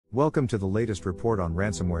Welcome to the latest report on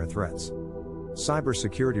ransomware threats.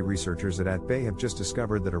 Cybersecurity researchers at Bay have just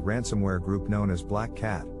discovered that a ransomware group known as Black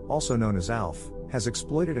Cat, also known as ALF, has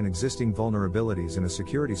exploited an existing vulnerabilities in a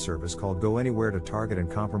security service called GoAnywhere to target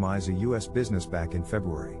and compromise a US business back in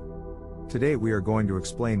February. Today we are going to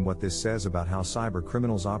explain what this says about how cyber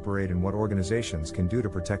criminals operate and what organizations can do to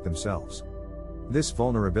protect themselves. This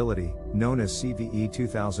vulnerability, known as CVE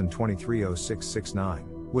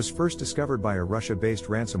 2023-0669, was first discovered by a Russia-based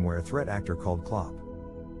ransomware threat actor called Flaw.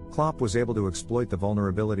 Flaw was able to exploit the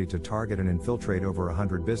vulnerability to target and infiltrate over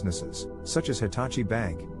 100 businesses, such as Hitachi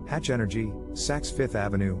Bank, Hatch Energy, Saks Fifth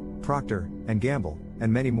Avenue, Procter & Gamble,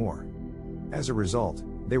 and many more. As a result,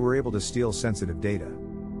 they were able to steal sensitive data.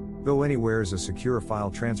 GoAnywhere is a secure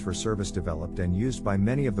file transfer service developed and used by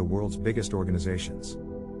many of the world's biggest organizations.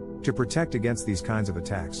 To protect against these kinds of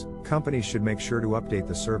attacks, companies should make sure to update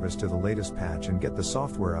the service to the latest patch and get the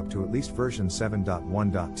software up to at least version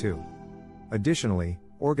 7.1.2. Additionally,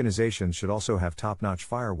 organizations should also have top-notch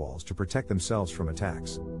firewalls to protect themselves from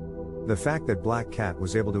attacks. The fact that Black Cat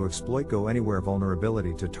was able to exploit GoAnywhere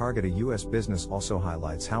vulnerability to target a US business also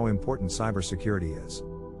highlights how important cybersecurity is.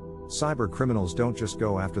 Cyber criminals don't just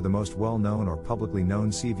go after the most well-known or publicly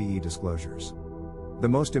known CVE disclosures. The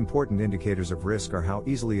most important indicators of risk are how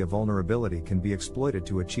easily a vulnerability can be exploited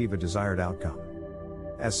to achieve a desired outcome.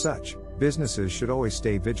 As such, businesses should always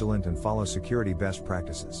stay vigilant and follow security best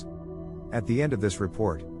practices. At the end of this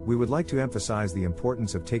report, we would like to emphasize the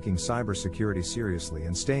importance of taking cybersecurity seriously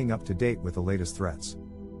and staying up to date with the latest threats.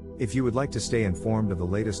 If you would like to stay informed of the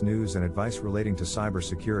latest news and advice relating to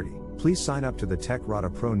cybersecurity, please sign up to the Tech Rada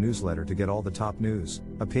Pro newsletter to get all the top news,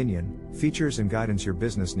 opinion, features and guidance your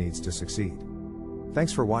business needs to succeed.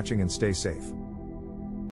 Thanks for watching and stay safe.